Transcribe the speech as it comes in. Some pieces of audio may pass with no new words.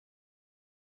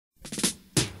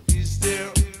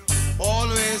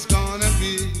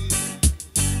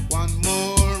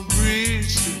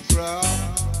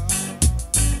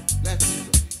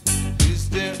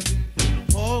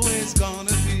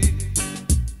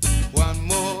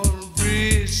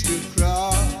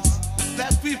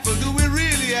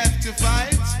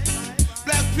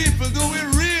people, do we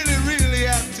really, really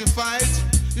have to fight?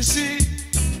 You see,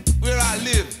 where I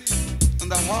live, in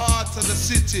the heart of the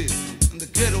city, in the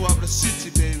ghetto of the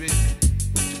city, baby,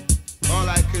 all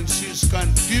I can see is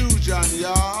confusion,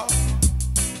 y'all.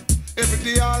 Every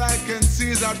day all I can see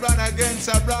is a brother against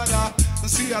a brother. And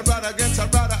see a brother against a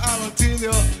brother, I will tell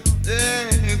you.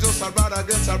 Yeah, just a brother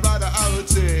against a brother, I would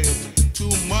say. Too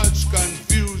much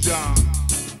confusion.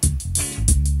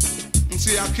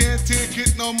 See, I can't take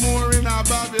it no more in a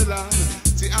Babylon.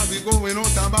 See, I be going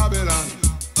out of Babylon.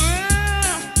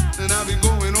 And I be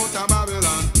going out of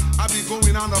Babylon. I be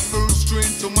going on the first train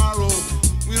tomorrow.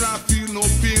 We don't feel no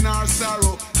pain or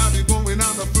sorrow. I be going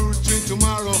on the first train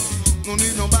tomorrow. No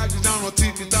need no baggage, I don't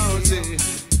take it down, say.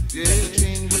 Yeah.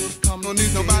 No need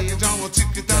no baggage, I don't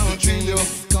take it down, say.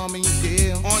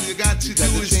 All you got to do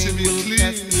is to be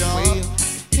clean, y'all.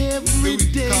 Every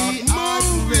day I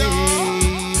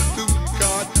pray.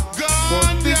 For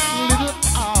this little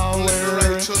hour, let the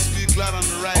righteous be glad and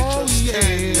the righteous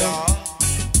stand, y'all.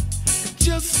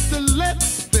 Just to let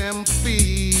them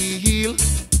feel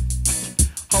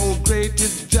how great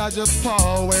is Judge's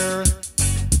power.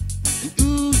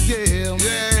 Ooh, yeah.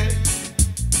 Yeah.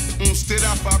 Instead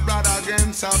of a brother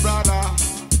against a brother,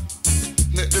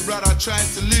 let the brother try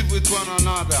to live with one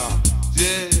another.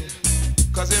 Yeah.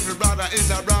 Cause every brother is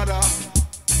a brother.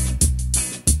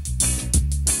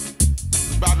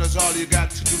 Brothers, all you got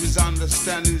to do is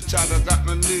understand each other. Got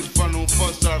no need for no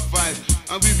fuss or fight.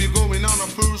 And we be going on a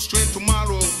first train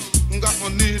tomorrow. Got no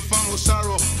need for no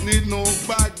sorrow. Need no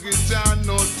baggage and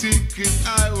no ticket,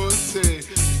 I would say.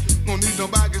 No need no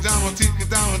baggage and no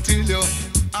ticket, I will tell you.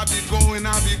 I be going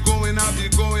on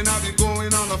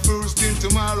the first train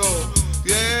tomorrow.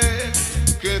 Yeah.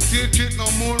 Can't take it no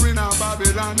more in a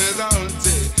Babylon, as I would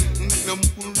say. No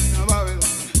more in a Babylon.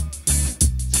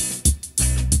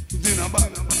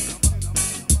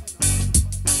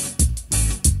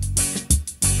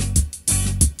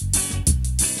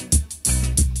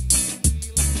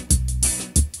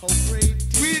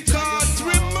 We can't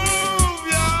remove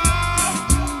ya.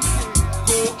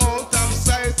 Go out of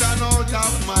sight and out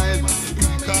of mind. We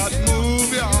can't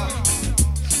move ya.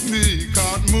 We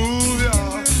can't move ya.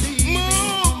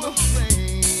 Move.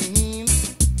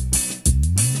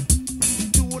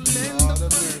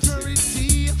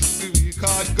 We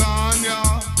can't gone ya.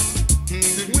 We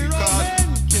can't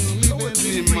live with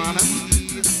me, man.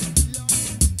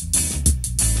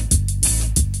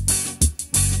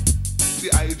 The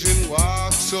hygiene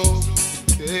walk so,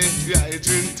 yeah, the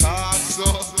hygiene talk so,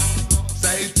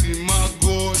 sight him a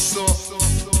go so.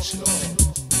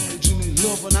 Hygiene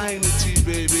love and unity,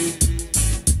 baby.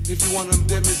 If you want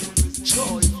them is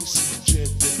joy. If you see dread,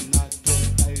 then not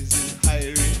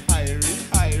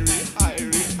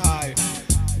high.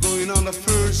 Going on the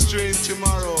first train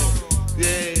tomorrow,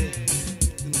 yeah.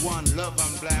 In one love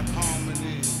and black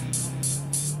harmony.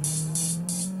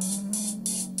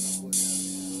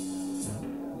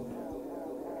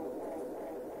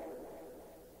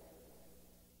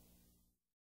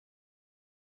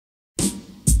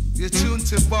 You're tuned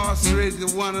to Boss Radio,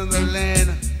 one on the land,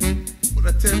 with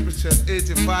a temperature of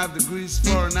 85 degrees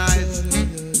Fahrenheit.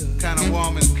 Kind of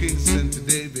warm in Kingston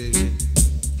today, baby.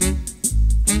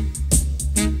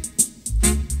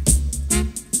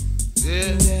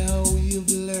 Yeah. Now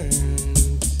you've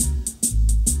learned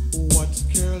what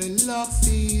curly locks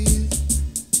is.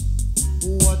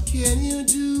 What can you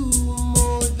do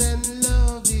more than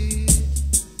love it?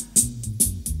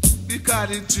 Because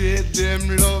the trade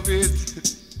them love it.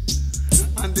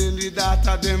 And then the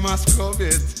daughter them a scrub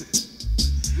it.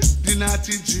 The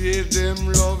naughty Dread them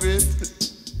love it.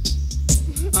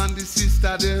 And the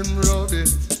sister them love it.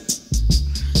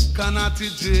 Canati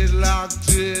Dreadlocks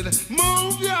Dread.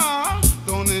 Move ya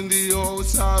down in the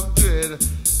house of dread.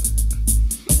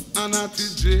 Canati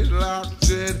Dreadlocks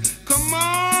Dread. Come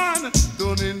on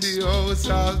down in the house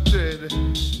of dread.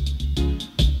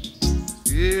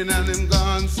 Yeah, and them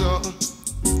gone so.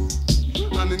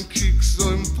 And him kick so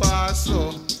him pass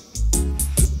so.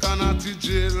 Canati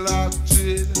Dreadlocks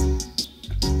Dread.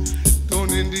 Down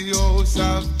in the house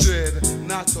of dread,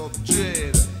 not of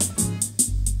dread.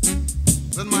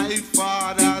 When my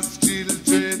father's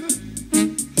children,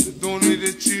 down with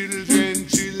the children.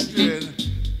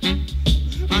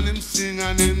 And him sing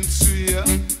and him swear,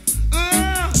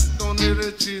 down with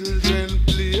the children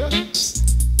play.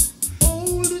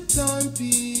 All the time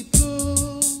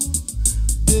people,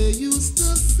 they used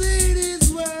to say these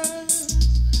words.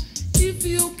 If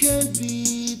you can't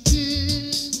beat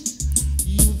it,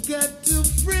 you've got to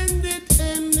friend it,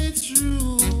 and it's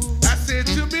true. I said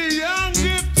to be young,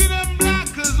 gifted and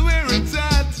black is where it's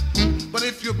at. But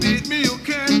if you beat me, you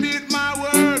can't beat my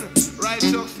word.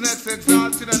 Righteousness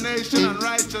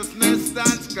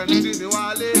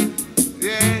continually.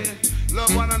 Yeah,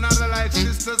 love one another like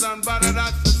sisters and brothers.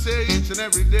 That's to say each and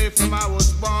every day from I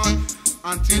was born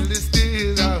until this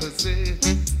day, I would say.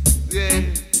 Yeah,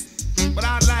 but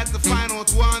I'd like to find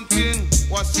out one thing: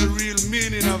 what's the real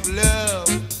meaning of love?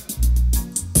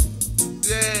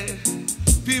 Yeah,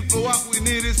 people, what we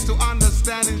need is to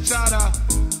understand each other,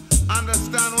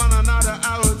 understand one another,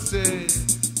 I would say.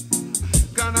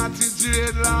 Cannot see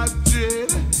dreadlock dread,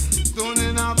 down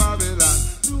in a Babylon.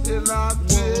 Dreadlock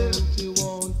dread,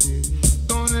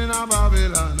 down in a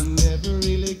Babylon. Never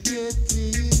really get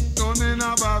it. Down in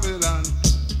a Babylon,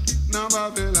 na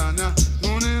Babylon,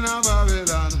 down in a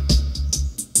Babylon.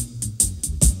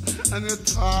 And you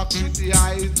talk with the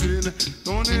hydrant,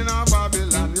 down in a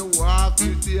Babylon. You walk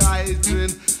with the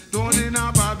hydrant, down in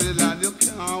a Babylon. You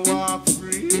can't walk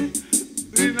free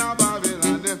in a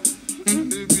Babylon.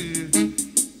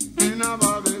 In a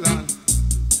Babylon.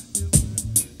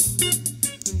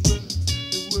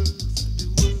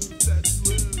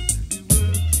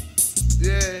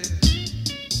 Yeah,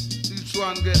 each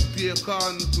one gets paid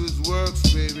according to his works,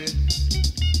 baby.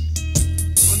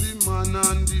 And the man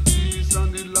and the beast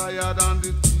and the liar and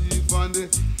the thief and the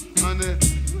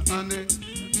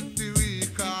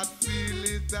weak heart feel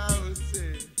it, I would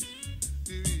say.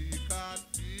 The weak heart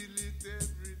feel it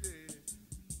every day.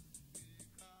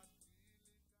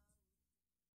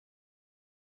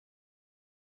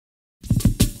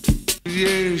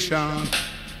 Creation.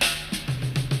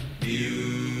 You,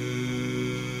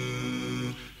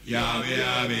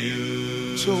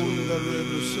 you. Tone the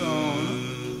rebel sound.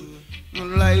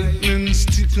 Lightning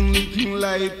sticking, looking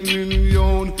lightning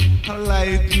yawn. A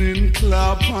lightning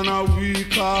clap and a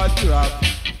weak heart drop.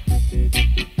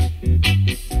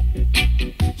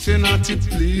 Say not to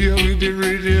play with the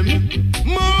rhythm,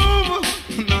 move,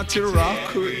 not to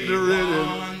rock with the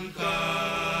rhythm.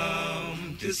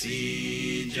 Come to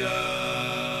see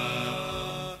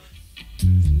Jah.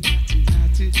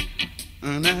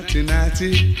 Natty,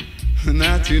 natty,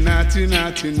 natty, natty,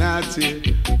 natty,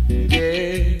 natty,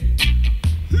 yeah.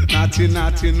 Natty,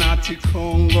 natty, natty,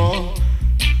 Congo.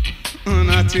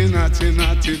 Natty, natty,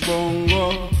 natty,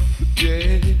 bongo,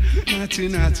 yeah. Natty,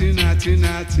 natty, natty,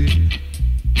 natty.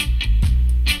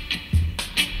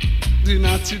 The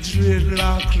natty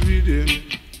dreadlock rhythm,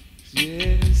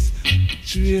 yes,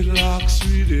 dreadlocks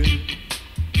rhythm.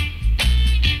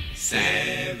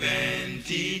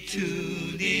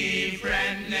 72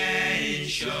 different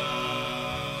nations.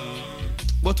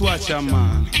 But watch a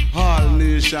man, all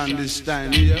nation this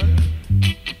time here,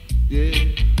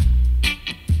 yeah.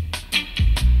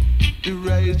 The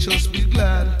righteous be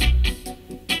glad.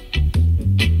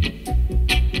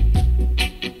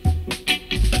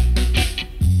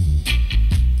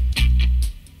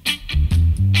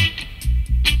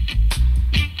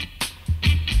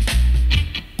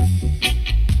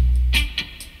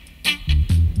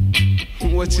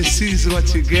 What you see is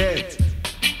what you get.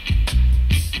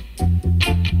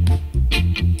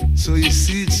 So you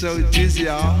see it, so it is,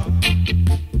 y'all.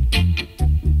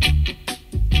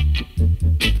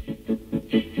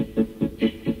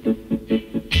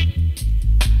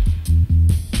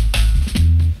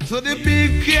 So the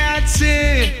big cat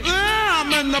say,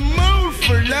 I'm in the mood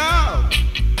for love.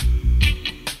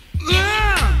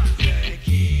 The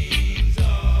kings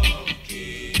of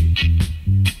kings,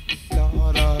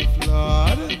 Lord of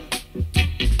lords,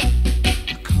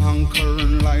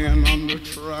 conquering lion on the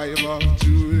tribe of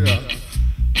Judah.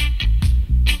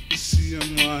 See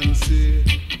him one say,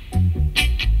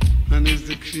 and is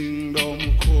the kingdom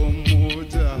come, O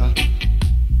Jah.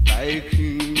 Thy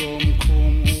kingdom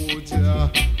come, O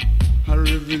Jah. A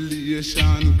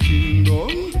revelation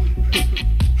kingdom,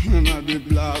 and a the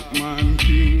black man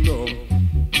kingdom.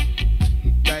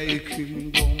 Thy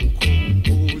kingdom come,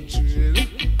 O Dread.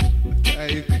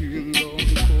 Thy kingdom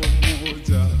come, O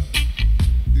Jah.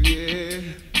 Yeah,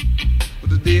 but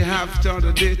the day after,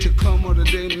 the day to come, or the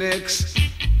day next,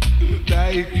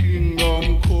 thy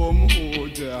kingdom come, O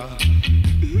Jah.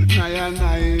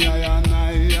 Nayanai,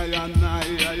 nayanai,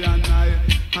 nayanai, nayanai.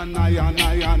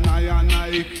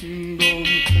 Anai, kingdom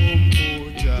come, O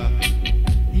Jah.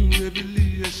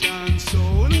 Revelation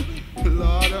sound,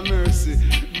 Lord of mercy,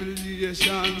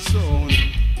 revelation sound.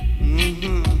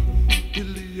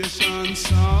 Revelation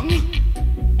song,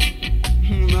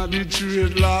 not the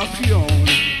dreadlock young.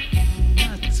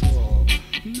 Not all,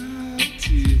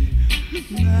 natty,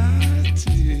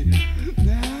 natty,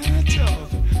 natty,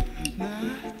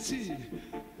 natty,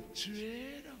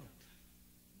 dread up.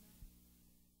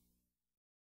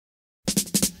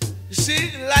 You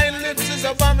see, lioness is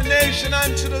abomination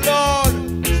unto the Lord.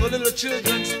 So little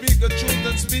children, speak the truth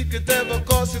and speak it ever,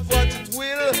 cause it what it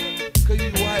will. Cause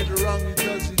you right or wrong, he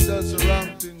does the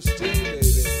wrong thing still,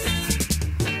 baby.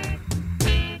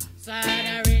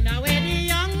 Soldering away the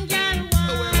young girl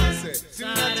one.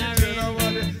 Soldering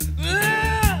away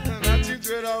Natty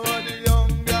dread of what the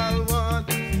young girl want.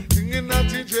 Singing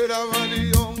natty dread of what the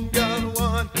young girl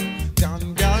want.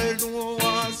 Young girl don't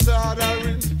want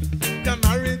soldering.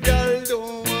 Canary girl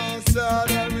don't want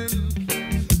soldering.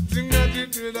 Sing natty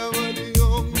dread of what the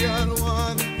young girl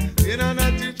want. In a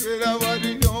natty dread of what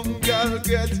the young girl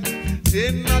get.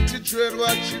 In natty dread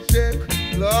what she take,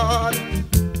 Lord.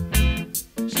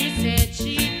 She said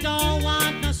she don't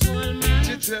want no soul man.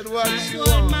 She dread what she soul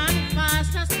want. man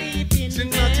fast asleep in Sing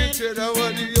bed. natty dread of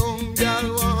what the young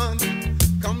girl want.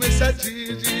 Come Mr.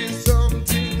 Gigi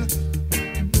something.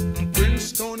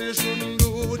 Princeton you shouldn't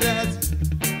do that.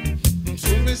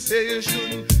 So me say you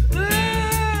shouldn't.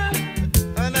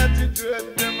 And natty dread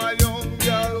them a young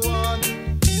girl want.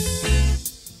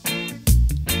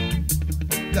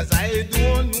 Cause I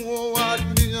don't know what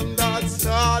name that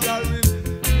soldering.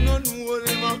 Don't know what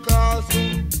them a call so.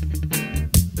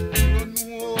 Don't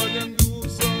know what them do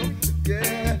so.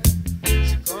 Yeah.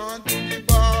 She gone to the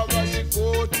barber, she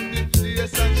go to the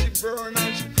place and she burn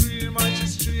and she cream and she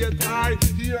straight high.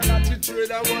 Here natty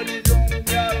trade of what the young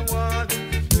girl want.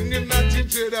 Him natty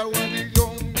trade of what the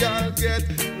young girl get.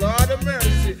 Lord of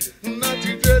mercy,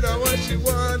 natty trade of what she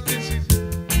want. She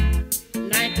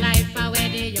Nightlife away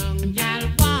the young girl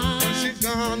want. She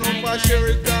gone up a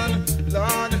Sheraton,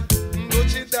 Lord. But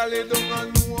she dally down and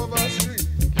move over street.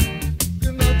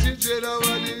 You know she dread of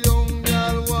what the young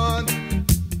girl want.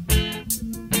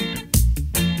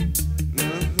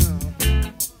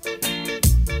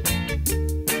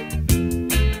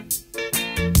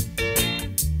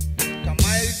 Come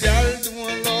my girl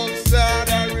don't love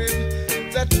soldering.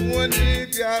 That one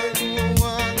girl don't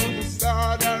want no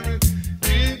soldering.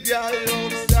 The girl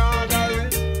love soldering.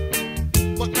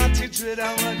 But natty dread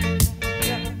of what the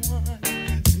young girl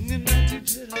want. Singing natty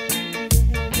dread of what the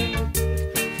young girl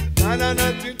want. Nana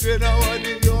natty dread of what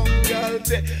the young girl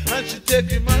take. And she take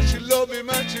him and she love him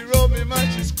and she rub him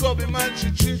and she scrub him and she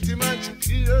treat him and she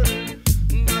kill him.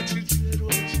 Natty dread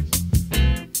what she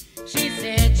want. She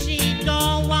said she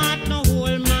don't want no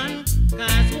whole man,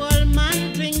 cause whole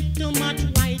man drink too much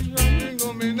white rum. Him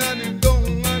come in and him down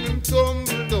and him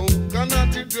tumble down. Cause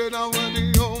natty dread of what the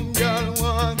young girl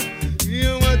want.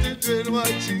 Hear what he dread what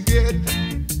she get.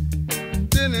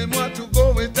 Tell him what to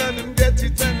go with and him get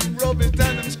it and him rub it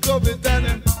and him scrub it and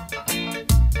him.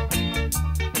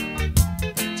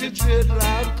 She dread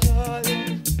like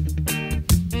calling.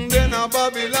 Then a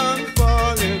Babylon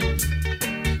falling.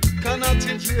 Cannot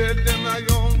he dread them a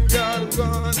young girl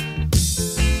gone.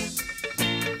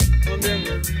 And then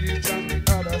you reach on the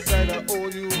other side of all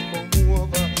you come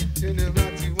over. Then him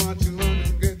not you want you and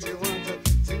him get you want to.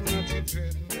 Sing not he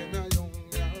dread them a young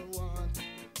girl want.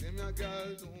 Them a girl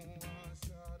don't want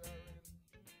soldering.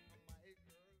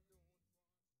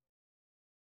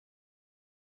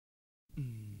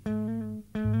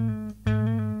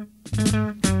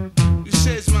 You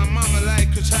says my mama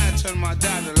like it hot and my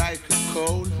daddy like it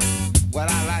cold. Well,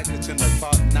 I like it in the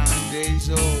pot 9 days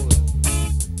old.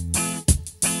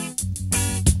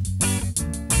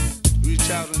 Reach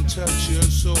out and touch your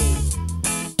soul.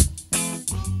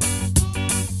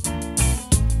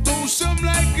 Do some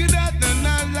like it hot and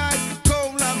I like it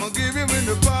cold. I'ma give him in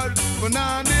the pot for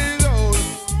 9 days old.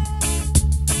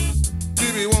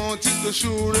 If he wants it to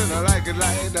shoot and I like it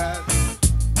like that.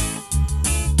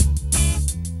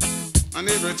 And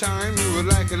every time you would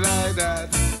like it like that.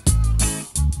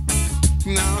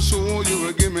 Now so you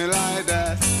would give me like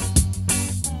that.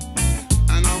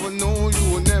 And I would know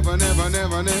you would never, never,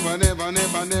 never, never, never,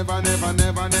 never, never, never,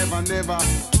 never, never, never.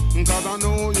 Cause I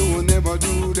know you will never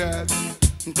do that.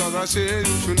 Cause I say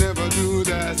you should never do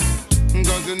that.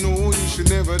 Cause you know you should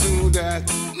never do that.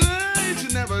 You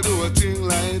should never do a thing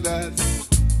like that.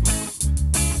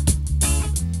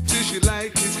 See she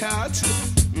like it hot.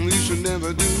 You should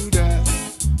never do that.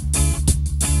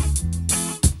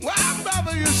 Wow,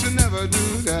 brother, you should never do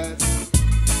that.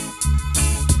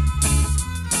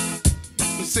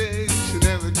 Say you should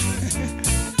never do that.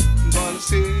 But I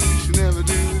say you should never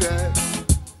do that.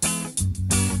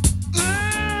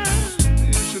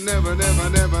 You should never, never,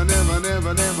 never, never,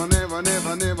 never, never, never,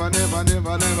 never, never, never,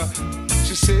 never, never.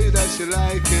 She say that she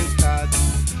like it hot.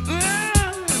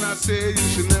 And I say you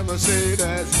should never say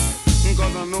that.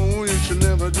 Cause I know you should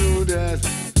never do that.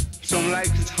 Some like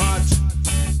it hot.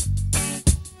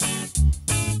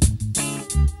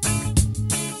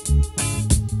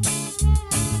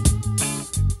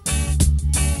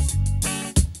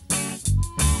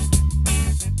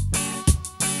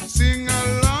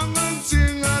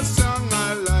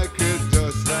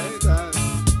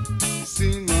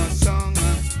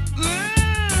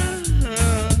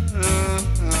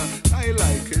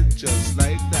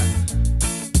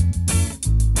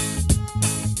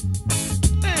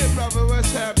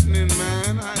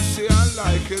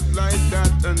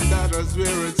 that's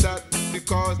where it's at,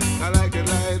 because I like it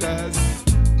like that.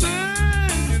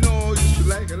 You know you should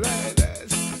like it like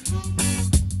that.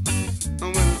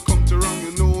 And when it comes to wrong,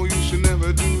 you know you should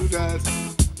never do that.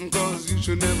 Cause you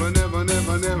should never, never,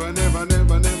 never, never, never,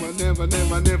 never, never, never, never,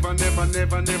 never, never,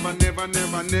 never, never, never,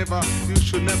 never, never. You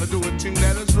should never do a thing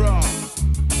that is wrong.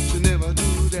 You should never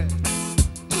do that.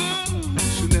 You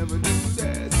should never do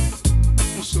that.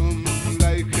 Some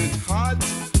like it hot,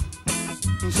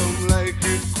 some like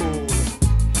it cold.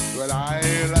 Well, I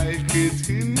like it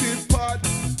in the pot,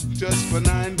 just for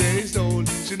 9 days old.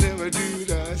 You should never do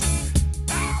that.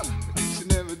 You should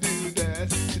never do that.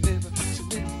 You should never, you should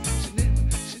never, you should never,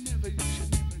 you should never, you should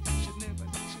never, you should never,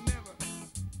 you should never.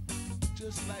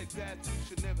 Just like that, you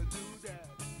should never do that.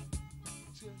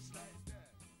 Just like that.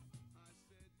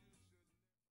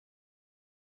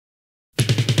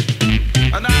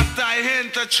 And after I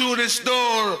enter through this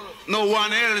door, no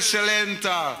one else shall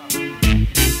enter.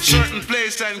 Certain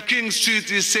place on King Street,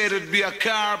 he said it'd be a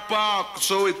car park,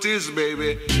 so it is,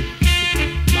 baby.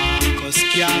 Marcus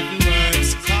Garvey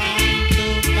words come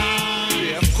to pass.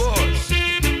 Yeah, of course.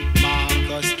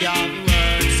 Marcus Garvey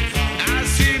words come. I've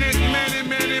seen it many,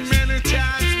 many, many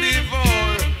times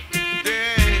before.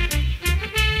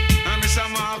 Yeah. And Mr.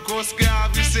 Marcus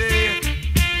Garvey say,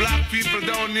 black people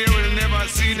down here will never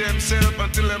see themselves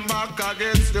until they're back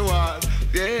against the wall.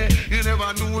 Yeah, you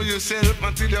never know yourself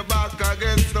until you're back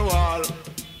against the wall.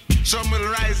 Some will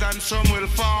rise and some will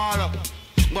fall,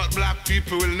 but black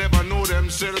people will never know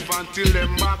themselves until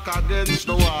they're back against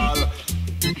the wall.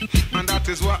 And that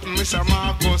is what Mr.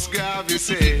 Marcus Garvey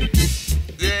say.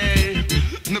 Yeah,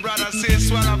 the brother says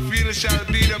Swallowfield shall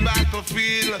be the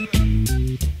battlefield.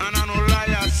 And I no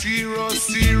liar, serious,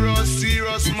 serious,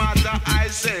 serious matter I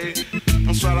say.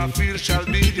 And Swallowfield shall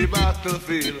be the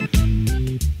battlefield.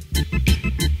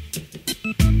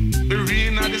 The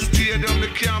arena, the stadium, the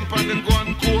camp and the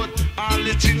gun court, all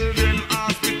the children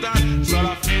hospital,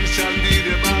 Swallowfield shall be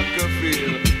the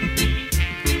battlefield.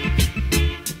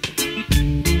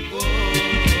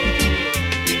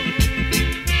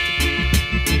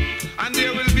 And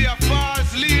there will be a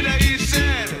false leader, he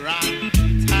said.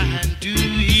 And do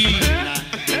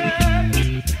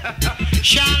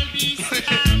shall be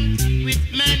stamped with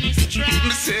many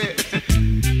stripes.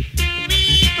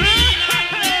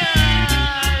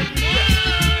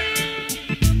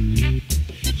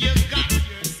 You got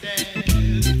yourself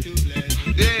to bless.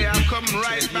 Yeah, I come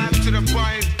right back to the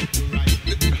point.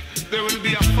 There will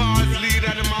be a false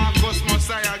leader, the Marcus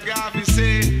Messiah Garvey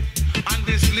say. And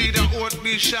this leader won't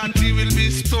be shot, he will be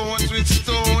stoned with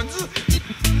stones.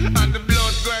 And the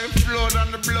blood going flood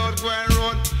and the blood going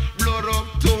run. Blood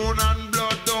uptown and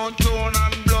blood downtown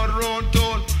and blood round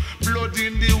town. Blood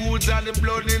in the woods and the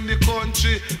blood in the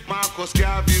country. Marcus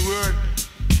Garvey word.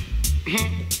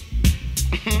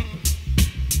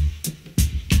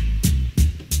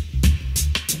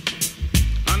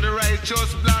 And the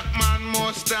righteous black man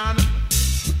must stand.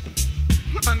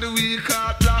 And the weak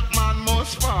heart black man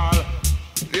must fall.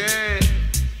 Yeah.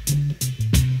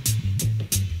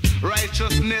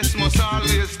 Righteousness must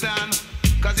always stand.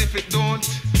 Cause if it don't,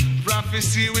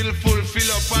 prophecy will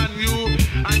fulfill upon you.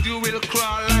 And you will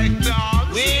crawl like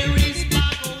dogs. Where is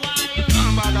Bagawire?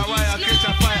 Bagawire catch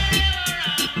a fire.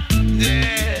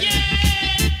 Yeah.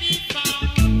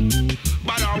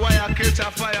 Bagawire catch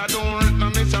a fire. Don't let me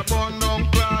miss a bun down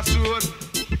crossroad.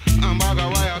 And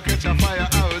Bagawire catch a fire,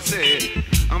 I would say.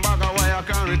 And Bagawire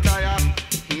can retire.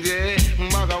 Yeah,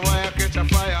 Bagawire catch a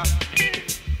fire.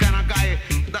 Kind of guy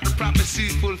that the prophecy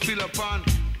fulfill upon.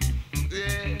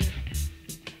 Yeah.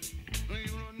 You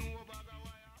don't know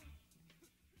Bagawire.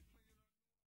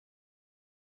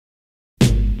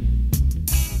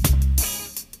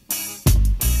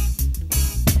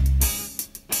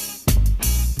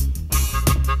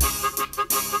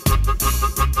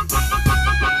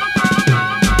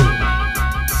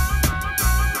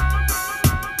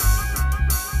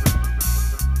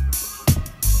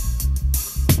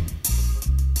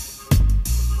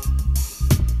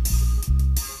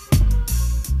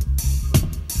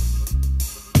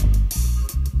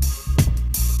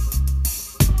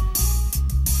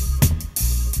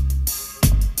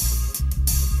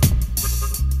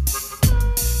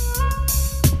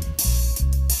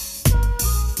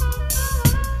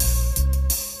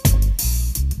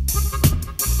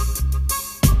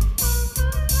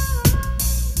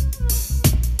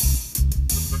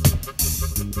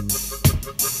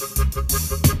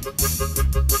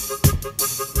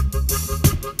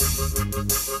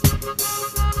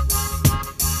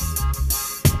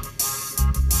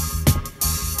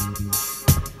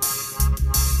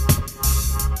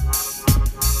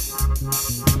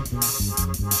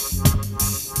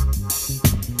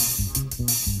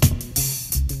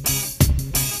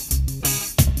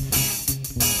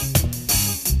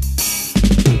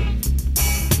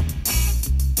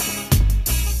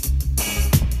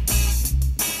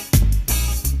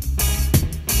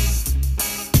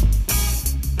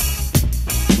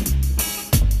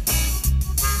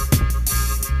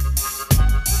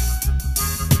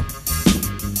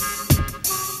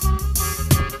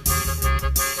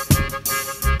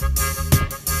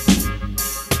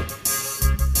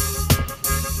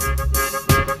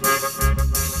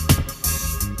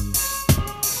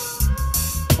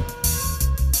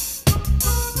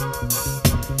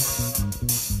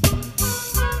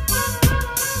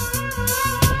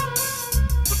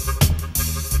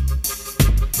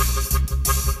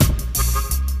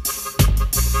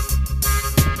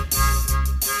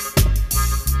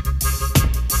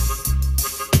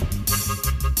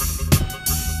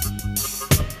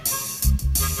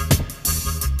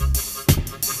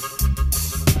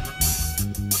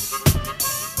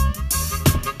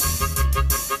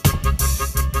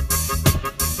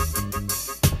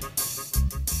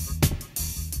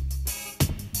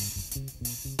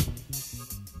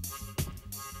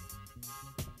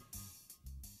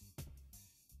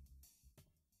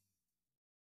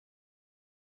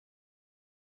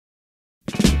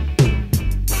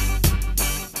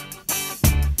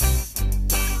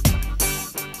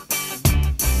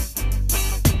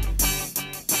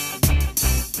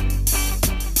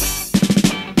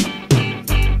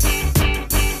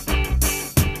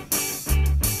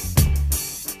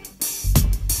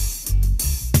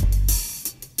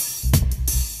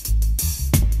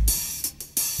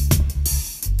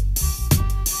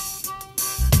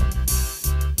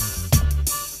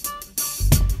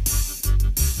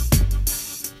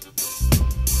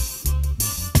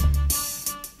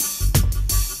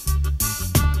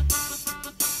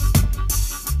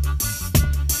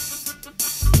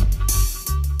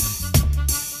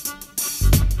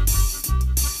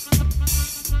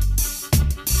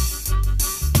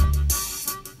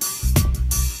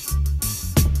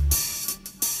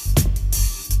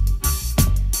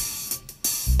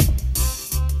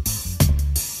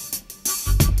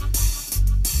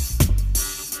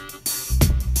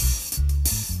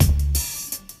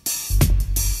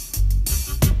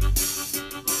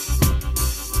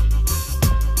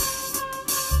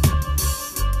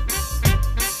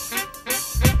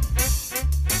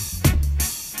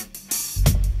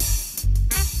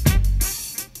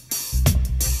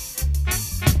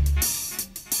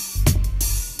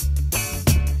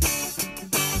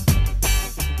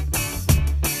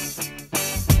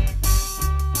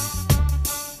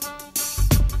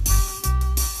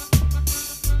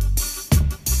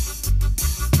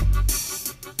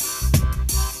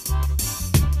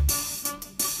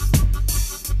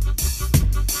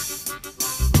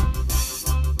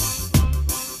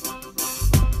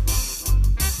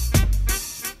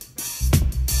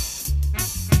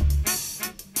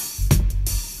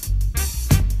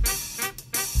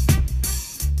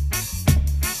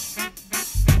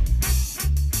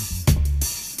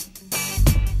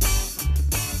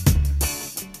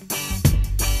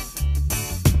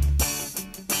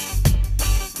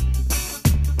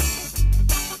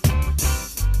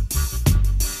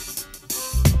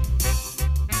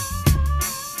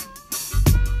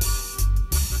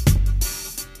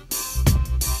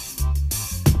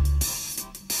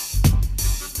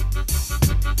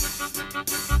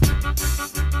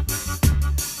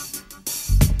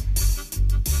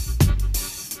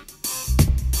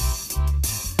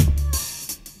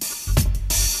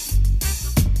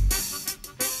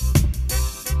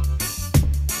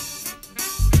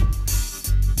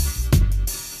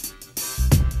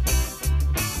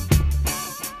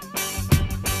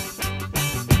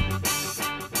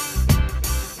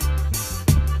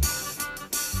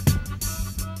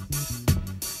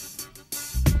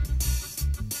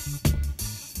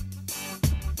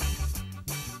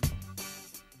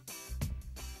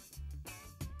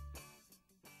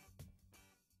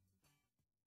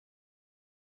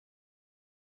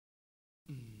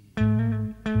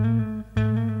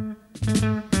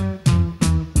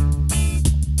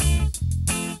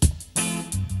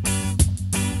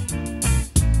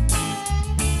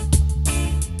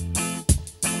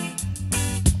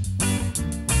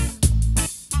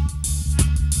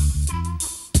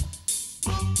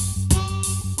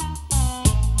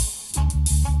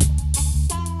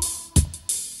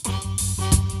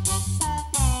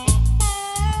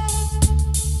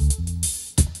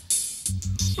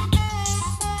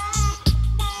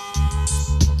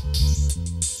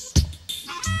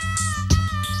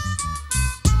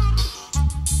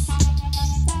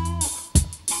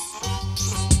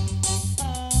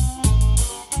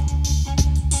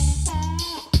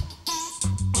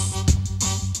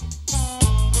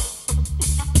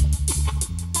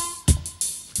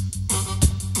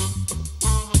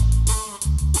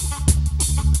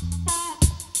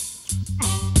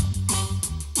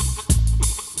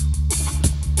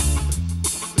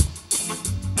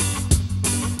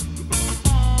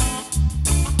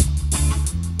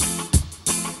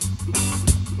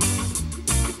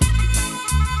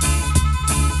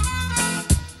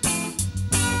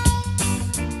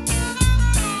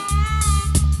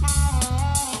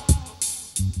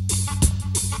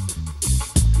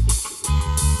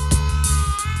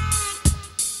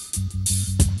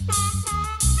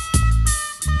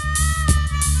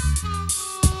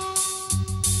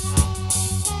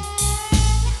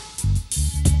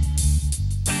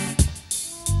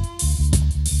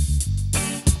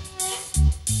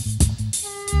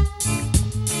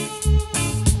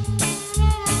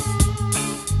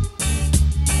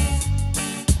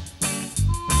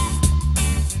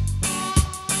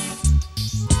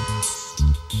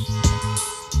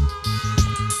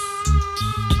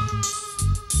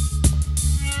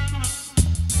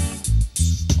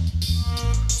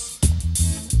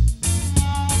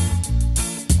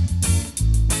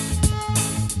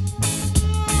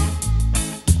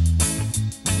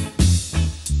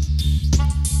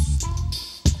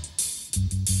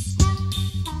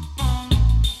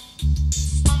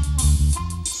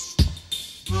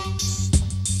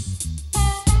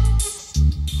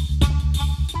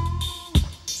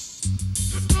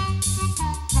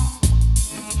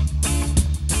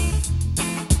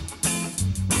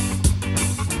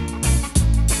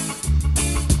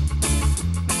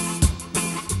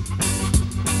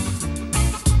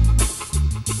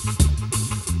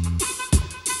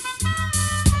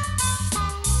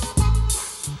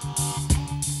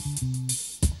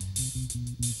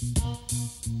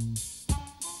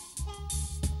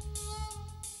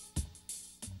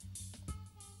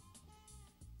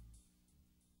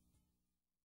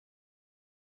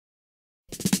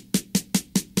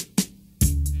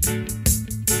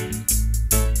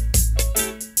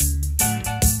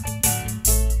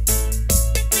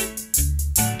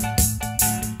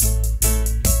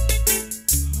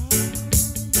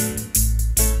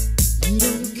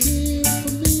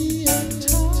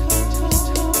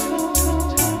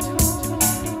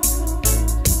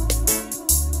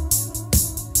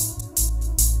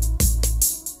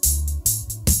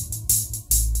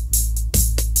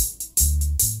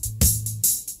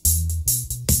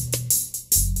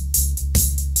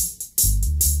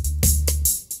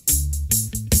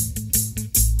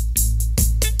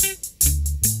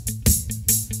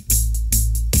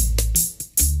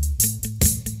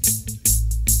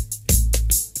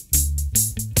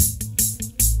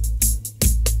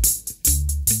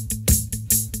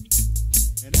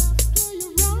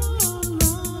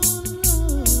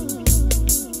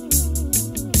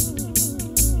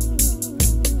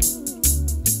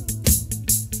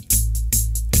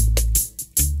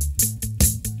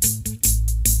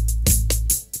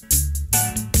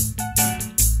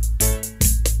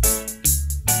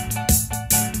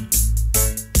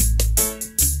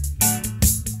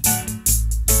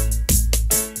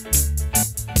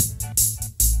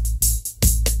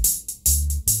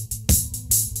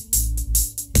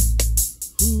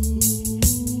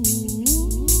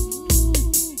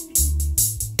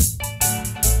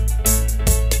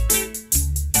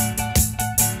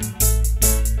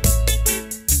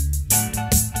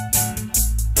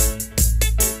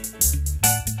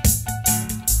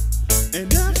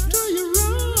 And I